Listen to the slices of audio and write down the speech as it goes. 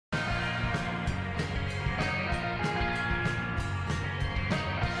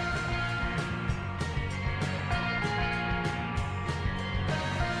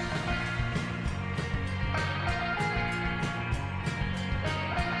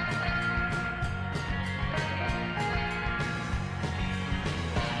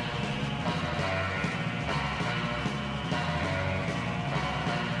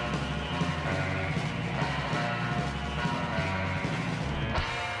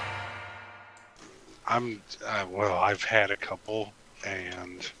Well, I've had a couple,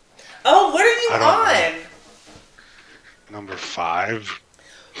 and Oh, what I don't know. are you Number five.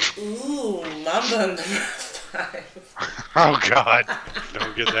 on? Ooh, Mamba number five. Oh God,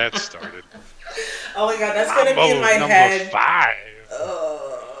 don't get that started. Oh my god, that's gonna be in Mambo my number head. five.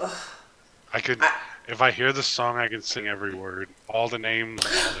 Ugh. I could, I, if I hear the song, I can sing every word, all the names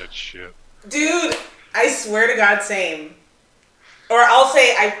and all that shit. dude, I swear to God, same. Or I'll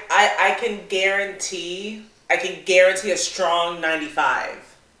say I can guarantee a strong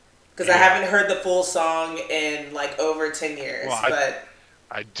 95 because I Yeah. haven't heard the full song in like over 10 Well, years. I But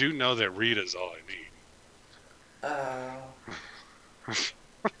I do know that Rita's all I uh, need.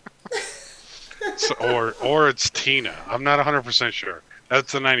 So, or it's Tina. I'm not 100% sure.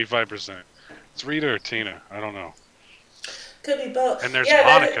 That's the 95%. It's Rita or Tina. I don't know. could be both. And there's Yeah,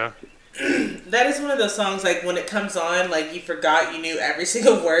 Monica. that is one of those songs like when it comes on, like you forgot you knew every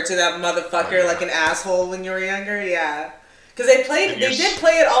single word to that Oh motherfucker like yeah. an asshole when you were younger. Yeah, because And they did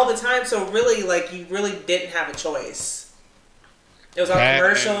play it all the time. So really, like you really didn't have a choice. It was on that and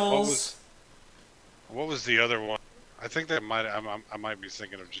commercials. what was the other one? I think that I might be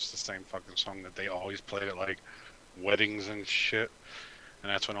thinking of just the same fucking song that they always played at like weddings and shit.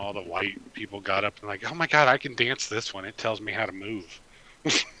 And that's when all the white people got up and like, oh my god, I can dance this one. It tells me how to move.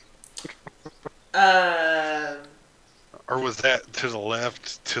 Uh, Or was that to the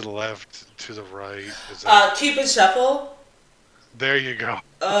left, to the left, to the right? Is that Cupid Shuffle. there? You go.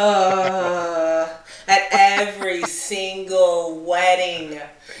 Uh, at every single wedding.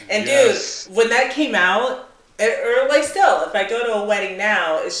 And dude, Yes. when that came out, or like still, if I go to a wedding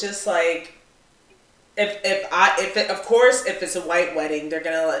now, it's just like if it, of course if it's a white wedding, they're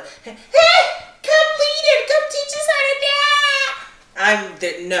gonna like, hey, come lead it, come teach us how to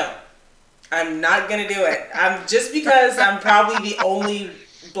dance. No, I'm not gonna do it. I'm just because I'm probably the only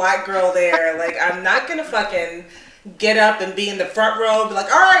black girl there. Like I'm not gonna fucking get up and be in the front row. Be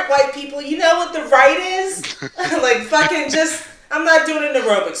like, all right, white people, you know what the right is? Like fucking just. I'm not doing an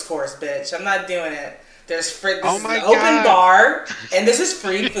aerobics course, bitch. I'm not doing it. Oh This is an my open god. bar and this is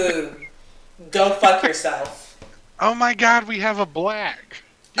free food. Go fuck yourself. Oh my god, we have a black.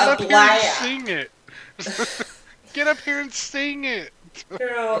 Get A up here and black sing it. Get up here and sing it.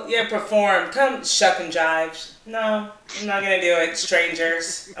 girl, yeah, perform. Come shuck and jive. No, I'm not gonna do it.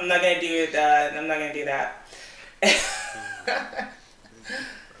 Strangers, I'm not gonna do it. I'm not gonna do that.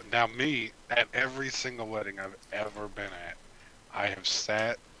 Now, me, at every single wedding I've ever been at, I have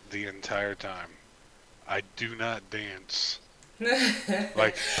sat the entire time. I do not dance.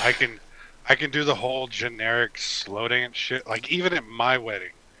 Like I can do the whole generic slow dance shit. Like even at my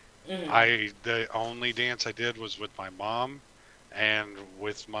wedding, Mhm. I the only dance I did was with my mom and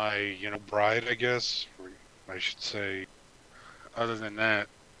with my, bride, I guess. Or I should say. Other than that,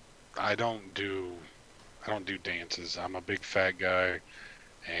 I don't do I don't do dances. I'm a big fat guy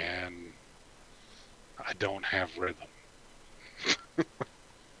and I don't have rhythm.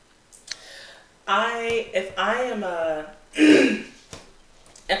 If I am a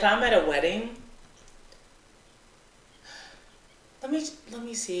if I'm at a wedding, let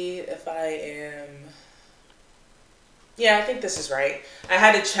me see if I am. Yeah, I think this is right. I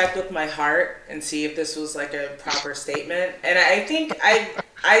had to check with my heart and see if this was like a proper statement, and I think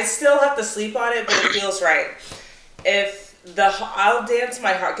I still have to sleep on it, but it feels right. If the I'll dance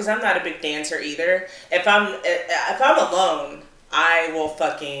my heart because I'm not a big dancer either. If I'm alone, I will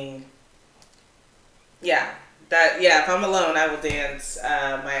fucking yeah if I'm alone, I will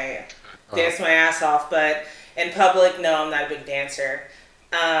Uh, dance my ass off. But in public, no, I'm not a big dancer.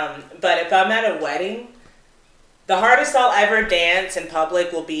 But if I'm at a wedding, the hardest I'll ever dance in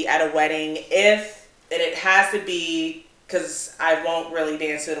public will be at a wedding and it has to be because I won't really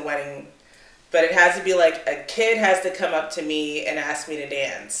dance at a wedding, but it has to be like a kid has to come up to me and ask me to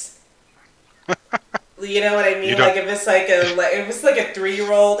dance. You know what I you mean? don't. Like if it's like a 3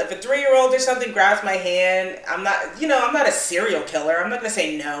 year old, if a 3 year old or something grabs my hand, I'm not a serial killer. I'm not gonna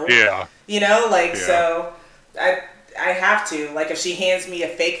say no. Yeah, Like yeah, so, I I have to. Like if she hands me a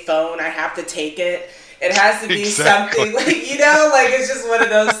fake phone, I have to take it. It has to be exactly. something like like it's just one of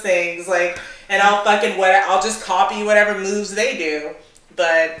those things. Like and I'll just copy whatever moves they do.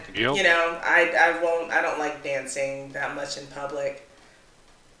 But Yep. I won't. I don't like dancing that much in public.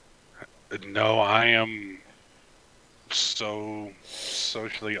 No, I am so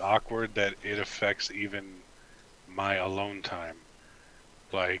socially awkward that it affects even my alone time.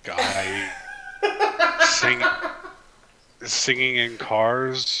 Like I sing singing in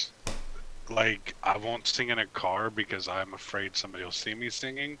cars. Like I won't sing in a car because I'm afraid somebody will see me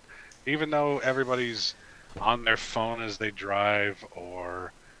singing, even though everybody's on their phone as they drive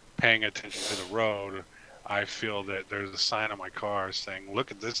or paying attention to the road, I feel that there's a sign on my car saying, "Look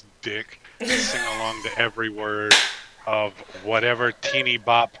at this dick sing along to every word of whatever teeny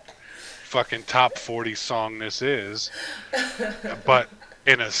bop fucking top 40 song this is." But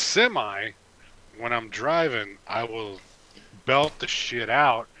in a semi, when I'm driving, I will belt the shit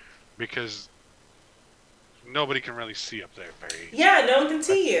out because nobody can really see up there very easy. Yeah, no one can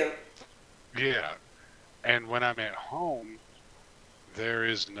see you. Yeah. And when I'm at home, there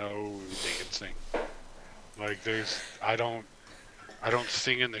is no dancing. Like I don't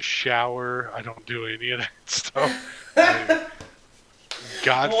sing in the shower. I don't do any of that stuff.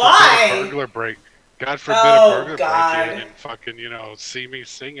 God forbid a Why? burglar break. God forbid a Oh burglar break in God. and fucking, see me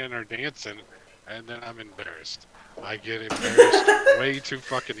singing or dancing, and then I'm embarrassed. I get embarrassed way too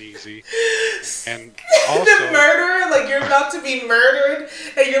fucking easy. And The also, murderer, like you're about to be murdered,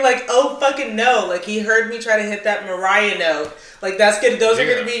 and you're like, oh fucking no! Like he heard me try to hit that Mariah note. Like that's good. Those are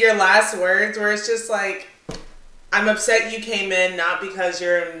yeah, gonna be your last words. Where it's just like, I'm upset you came in, not because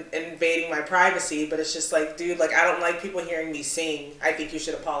you're invading my privacy, but it's just like, dude, like I don't like people hearing me sing. I think you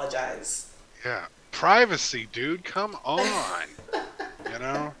should apologize. yeah. Privacy, dude. Come on. You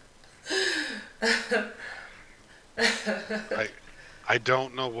know? I I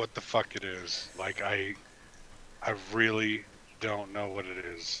don't know what the fuck it is. Like I really don't know what it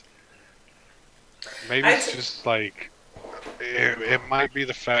is. Maybe I it's t- just like it might be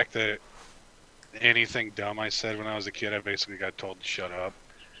the fact that anything dumb I said when I was a kid, I basically got told to shut up,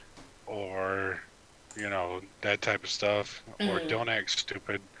 or that type of stuff, or mm, don't act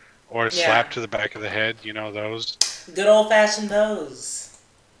stupid, or a yeah, slap to the back of the head. Those. good old fashioned those.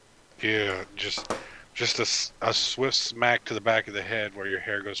 Yeah, just a swift smack to the back of the head where your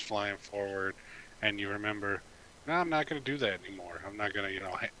hair goes flying forward, and you remember, no, I'm not going to do that anymore. I'm not going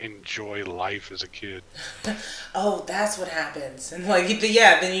to, enjoy life as a kid. Oh, that's what happens. And like,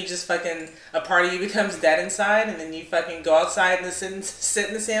 yeah, then you just fucking, a part of you becomes dead inside, and then you fucking go outside and sit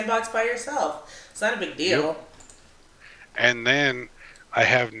in the sandbox by yourself. It's not a big Yep. deal. And then I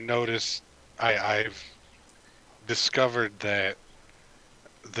have noticed, I've discovered that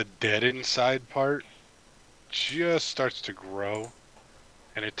the dead inside part just starts to grow,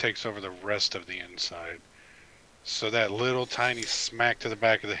 and it takes over the rest of the inside. So that little tiny smack to the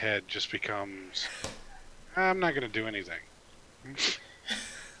back of the head just becomes, I'm not going to do anything.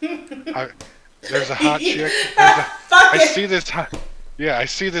 I, there's a hot chick. Fuck I it. see this hot. Yeah, I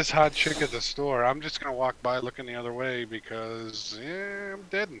see this hot chick at the store. I'm just gonna walk by looking the other way because I'm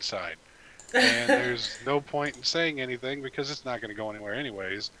dead inside, and there's no point in saying anything because it's not gonna go anywhere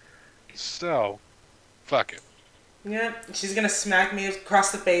anyways. So, fuck it. Yeah, she's gonna smack me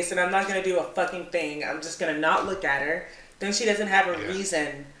across the face, and I'm not gonna do a fucking thing. I'm just gonna not look at her. Then she doesn't have a Yeah,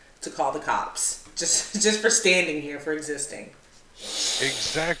 reason to call the cops. Just for standing here, for existing.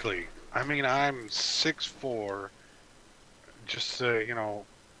 exactly. I mean, I'm 6'4". Just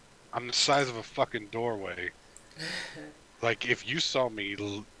I'm the size of a fucking doorway. Like, if you saw me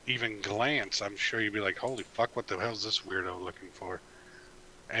even glance, I'm sure you'd be like, "Holy fuck! What the hell's this weirdo looking for?"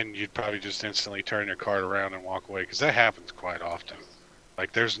 And you'd probably just instantly turn your cart around and walk away because that happens quite often.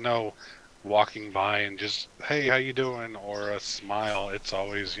 Like there's no walking by and just, hey, how you doing, or a smile. It's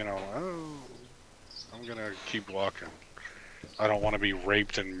always, oh, I'm gonna keep walking. I don't want to be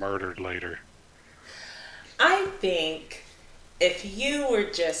raped and murdered later. I think if you were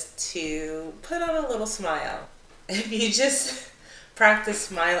just to put on a little smile, if you just practice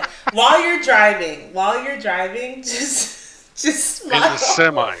smiling while you're driving, just In the smile.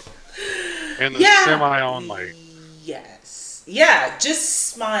 semi, in the Yeah. semi only. Yes. Yeah, just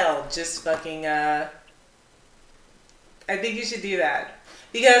smile. Just fucking I think you should do that.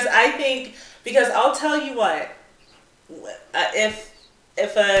 Because I'll tell you what, if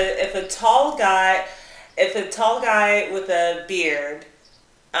a tall guy with a beard,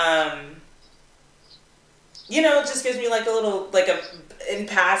 um, just gives me like a little, like a, in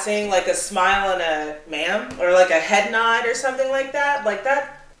passing, like a smile and a ma'am, or like a head nod or something like that.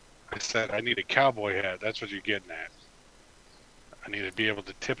 I said I need a cowboy hat. That's what you're getting at. I need to be able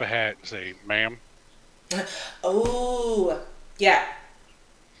to tip a hat and say, "Ma'am." Oh, yeah,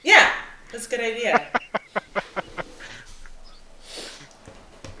 yeah, that's a good idea.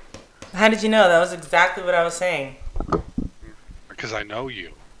 How did you know? That was exactly what I was saying. Because I know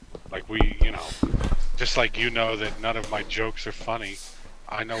you. Like just like you know that none of my jokes are funny.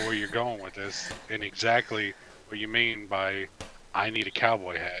 I know where you're going with this and exactly what you mean by I need a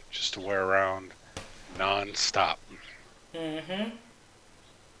cowboy hat just to wear around non-stop. Hmm.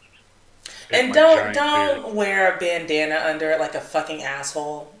 And And my giant beard. don't wear a bandana under it like a fucking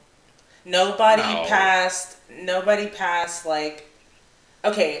asshole. Nobody No. past nobody past like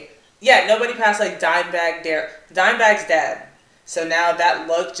Okay, yeah, nobody passed like Dimebag's dead. So now that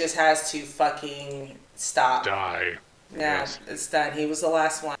look just has to fucking stop. Die. Yeah, Yes. it's done. He was the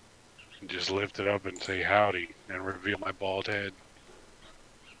last one. Just lift it up and say howdy and reveal my bald head.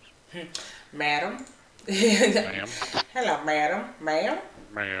 Madam. Ma'am. Hello, madam. Ma'am.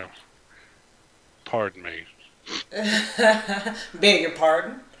 Ma'am. Pardon me. Beg your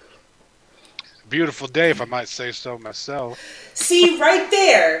pardon. Beautiful day, if I might say so myself. See, right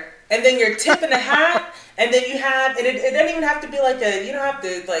there. And then you're tipping a hat, and then you have, and it doesn't even have to be like a, you don't have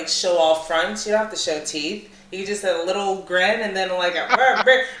to like show all fronts, you don't have to show teeth. You can just have a little grin, and then like a,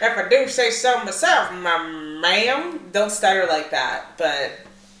 if I do say so myself, ma'am. Don't stutter like that, but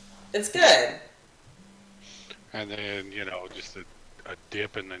it's good. And then, just a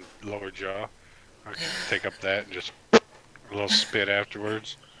dip in the lower jaw. I can take up that and just a little spit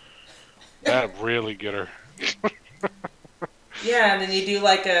afterwards. That'd really get her. Yeah, and then you do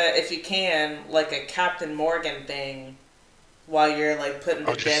like a, if you can, like a Captain Morgan thing while you're like putting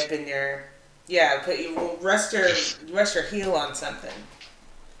the dip in your, yeah, rest your heel on something.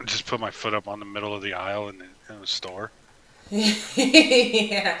 Just put my foot up on the middle of the aisle in the store.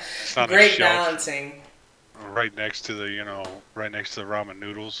 Yeah, great balancing. Right next to the, right next to the ramen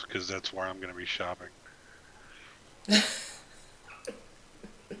noodles, because that's where I'm going to be shopping.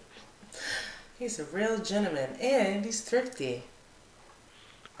 He's a real gentleman, and he's thrifty.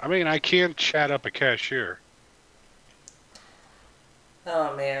 I mean, I can chat up a cashier.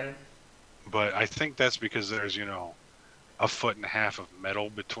 Oh, man. But I think that's because there's, a foot and a half of metal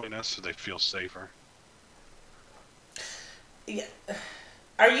between us, so they feel safer. Yeah.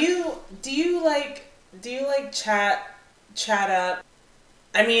 Do you like chat up?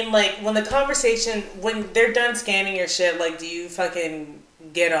 I mean, like, when they're done scanning your shit, like, do you fucking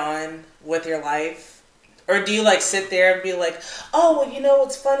get on with your life? Or do you, like, sit there and be like, oh, well, you know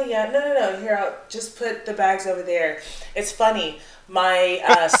what's funny? No. Here, I'll just put the bags over there. It's funny.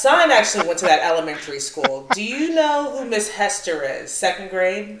 My son actually went to that elementary school. Do you know who Miss Hester is? 2nd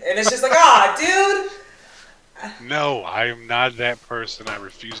grade? And it's just like, dude. No, I am not that person. I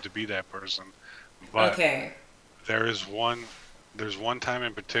refuse to be that person. But okay. There's one time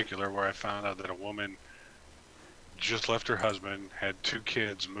in particular where I found out that a woman just left her husband, had 2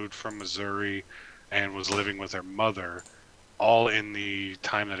 kids, moved from Missouri, and was living with her mother, all in the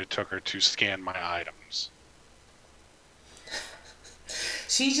time that it took her to scan my items.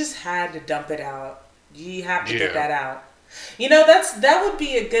 She just had to dump it out. You have to get that out. That would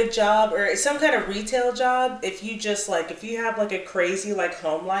be a good job, or some kind of retail job, if you just if you have like a crazy like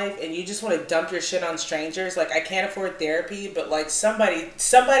home life and you just want to dump your shit on strangers. Like, I can't afford therapy, but like somebody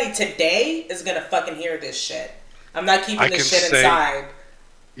today is gonna fucking hear this shit. I'm not keeping this shit inside.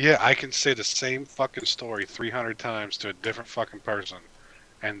 Yeah, I can say the same fucking story 300 times to a different fucking person,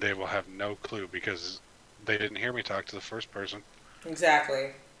 and they will have no clue because they didn't hear me talk to the first person.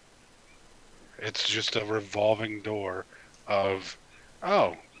 Exactly. It's just a revolving door of,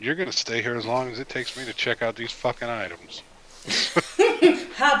 oh, you're going to stay here as long as it takes me to check out these fucking items.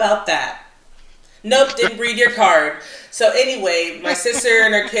 How about that? Nope, didn't read your card. So anyway, my sister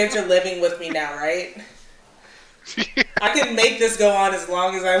and her kids are living with me now, right? Yeah. I can make this go on as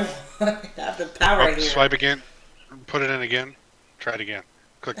long as I want. I have the power here. Swipe again. Put it in again. Try it again.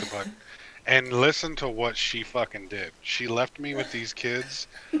 Click the button. And listen to what she fucking did. She left me with these kids,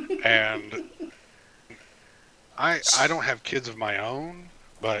 and I don't have kids of my own,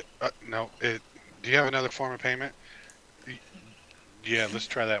 but no. Do you have another form of payment? Yeah, let's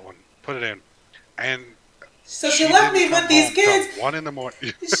try that one. Put it in. And so she left me with these kids. 1 a.m.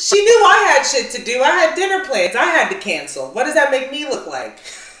 She knew I had shit to do. I had dinner plans. I had to cancel. What does that make me look like?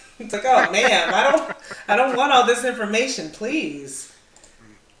 It's like, oh man, I don't want all this information, please.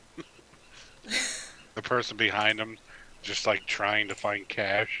 The person behind them just like trying to find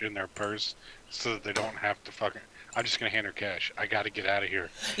cash in their purse so that they don't have to fucking, I'm just gonna hand her cash. I gotta get out of here.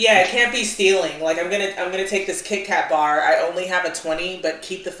 Yeah, it can't be stealing. Like, I'm gonna take this Kit Kat bar. I only have a 20, but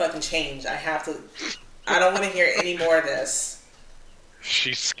keep the fucking change. I don't want to hear any more of this.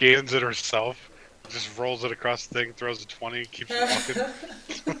 She scans it herself, just rolls it across the thing, throws a 20, keeps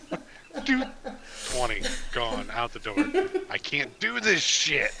walking. Dude, 20 gone out the door. I can't do this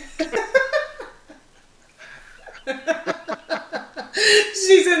shit.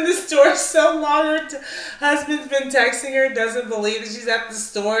 She's in the store so long. Her husband's been texting her, doesn't believe that she's at the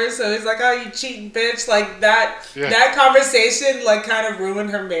store, so he's like, oh, you cheating bitch. Like, that conversation like kind of ruined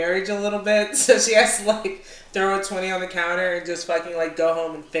her marriage a little bit, so she has to like throw a 20 on the counter and just fucking like go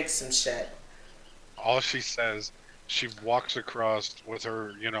home and fix some shit. All she says, she walks across with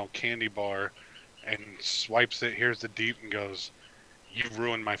her candy bar and swipes it, here's the deep, and goes, You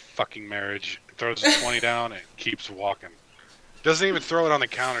ruined my fucking marriage. Throws his 20 down and keeps walking. Doesn't even throw it on the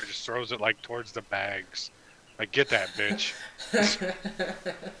counter, just throws it like towards the bags. Like, get that, bitch.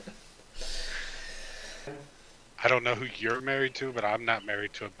 I don't know who you're married to, but I'm not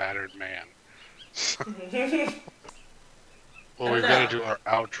married to a battered man. Well, we've got to do our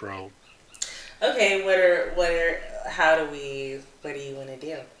outro. Okay, what do you want to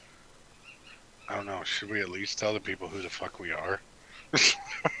do? I don't know. Should we at least tell the people who the fuck we are?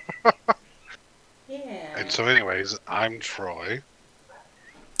 Yeah. And so, anyways, I'm Troy.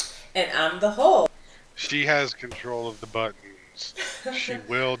 And I'm the whole. She has control of the buttons. She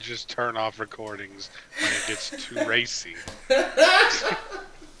will just turn off recordings when it gets too racy.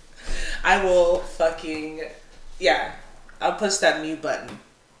 I will fucking... Yeah. I'll push that mute button.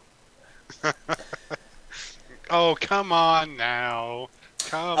 Oh, come on now.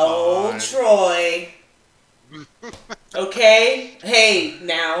 Come on. Oh, Troy. Okay? Hey,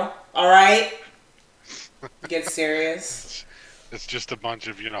 now. Alright? Get serious. It's just a bunch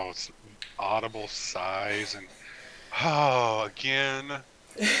of, audible sighs and, oh, again.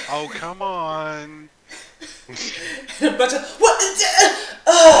 Oh, come on. A bunch of, what?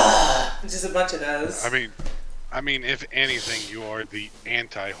 Just a bunch of those. I mean, if anything, you are the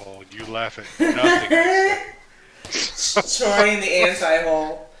anti-hole. You laugh at nothing. Troy in the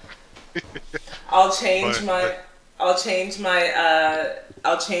anti-hole. I'll change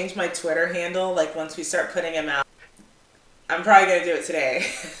my Twitter handle, like, once we start putting him out. I'm probably gonna do it today.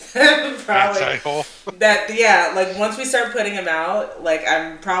 Probably. Anti-hole? Like, once we start putting him out, like,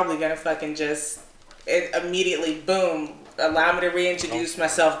 I'm probably gonna fucking just immediately, boom, allow me to reintroduce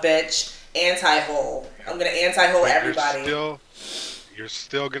myself, bitch. Anti-hole. I'm gonna anti-hole everybody. You're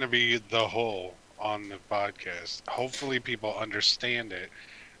still gonna be the hole on the podcast. Hopefully people understand it,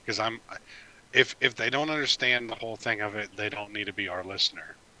 because if they don't understand the whole thing of it, they don't need to be our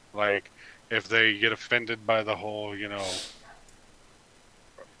listener. Like, if they get offended by the whole,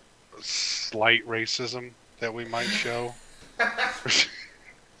 slight racism that we might show,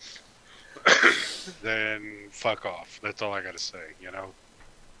 then fuck off. That's all I gotta say,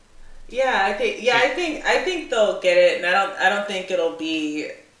 Yeah, I think they'll get it, and I don't think it'll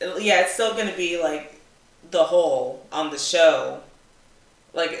be. Yeah, it's still gonna be like the whole on the show,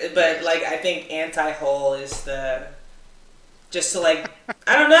 like, but like I think anti-whole is the. Just to, like,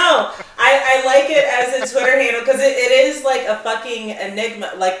 I don't know. I like it as a Twitter handle because it is like a fucking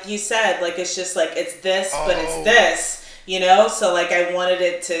enigma. Like you said, like, it's just like, it's this, but it's this, So, like, I wanted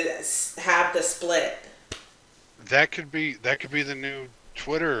it to have the split. That could be the new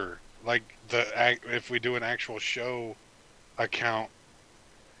Twitter. Like, if we do an actual show account,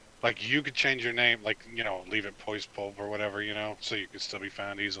 like, you could change your name, like, leave it Poised Pulp or whatever, so you could still be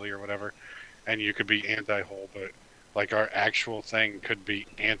found easily or whatever. And you could be anti-whole, but... Like, our actual thing could be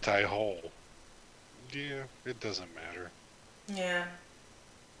anti-whole. Yeah, it doesn't matter. Yeah.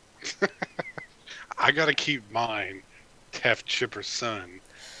 I gotta keep mine, Tef Chipper Son,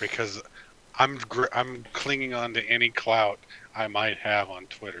 because I'm clinging on to any clout I might have on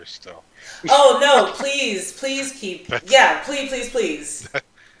Twitter still. Oh, no, please keep... please.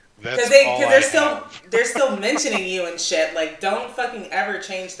 Because they're still mentioning you and shit. Like, don't fucking ever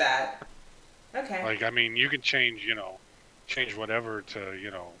change that. Okay. Like, I mean, you can change whatever to,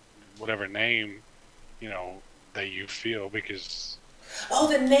 whatever name, that you feel, because... Oh,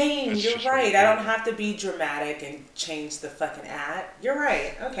 the name! You're right. I don't have to be dramatic and change the fucking @. You're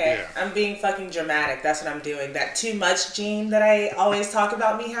right. Okay. Yeah. I'm being fucking dramatic. That's what I'm doing. That too much gene that I always talk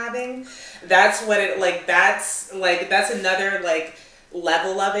about me having, that's what it, like, that's another, like,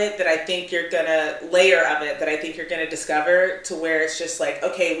 level of it that I think you're gonna discover, to where it's just like,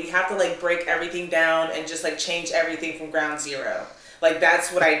 okay, we have to, like, break everything down and just, like, change everything from ground zero. Like,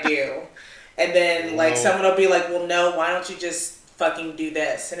 that's what I do. And then, like, someone will be like, well, no, why don't you just fucking do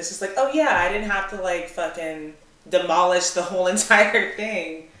this? And it's just like, oh yeah, I didn't have to, like, fucking demolish the whole entire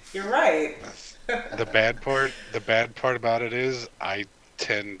thing. You're right. The bad part about it is I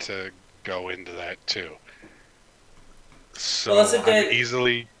tend to go into that too. So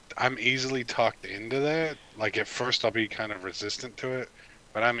I'm easily talked into that. Like, at first I'll be kind of resistant to it,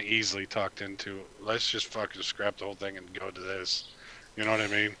 but I'm easily talked into, let's just fucking scrap the whole thing and go to this. You know what I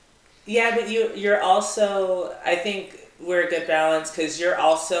mean? Yeah, but you're also, I think we're a good balance, because you're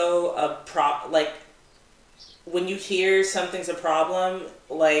also like, when you hear something's a problem,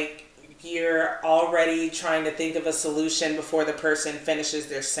 like, you're already trying to think of a solution before the person finishes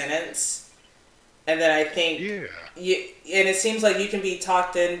their sentence. And then I think Yeah. and it seems like you can be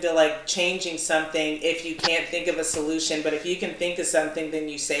talked into like changing something if you can't think of a solution, but if you can think of something, then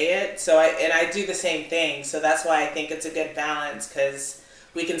you say it. So I do the same thing. So that's why I think it's a good balance, because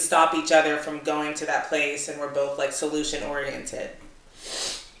we can stop each other from going to that place, and we're both like solution oriented.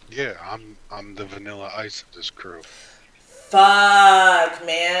 Yeah, I'm the Vanilla Ice of this crew. Fuck,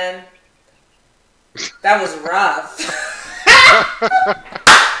 man. That was rough.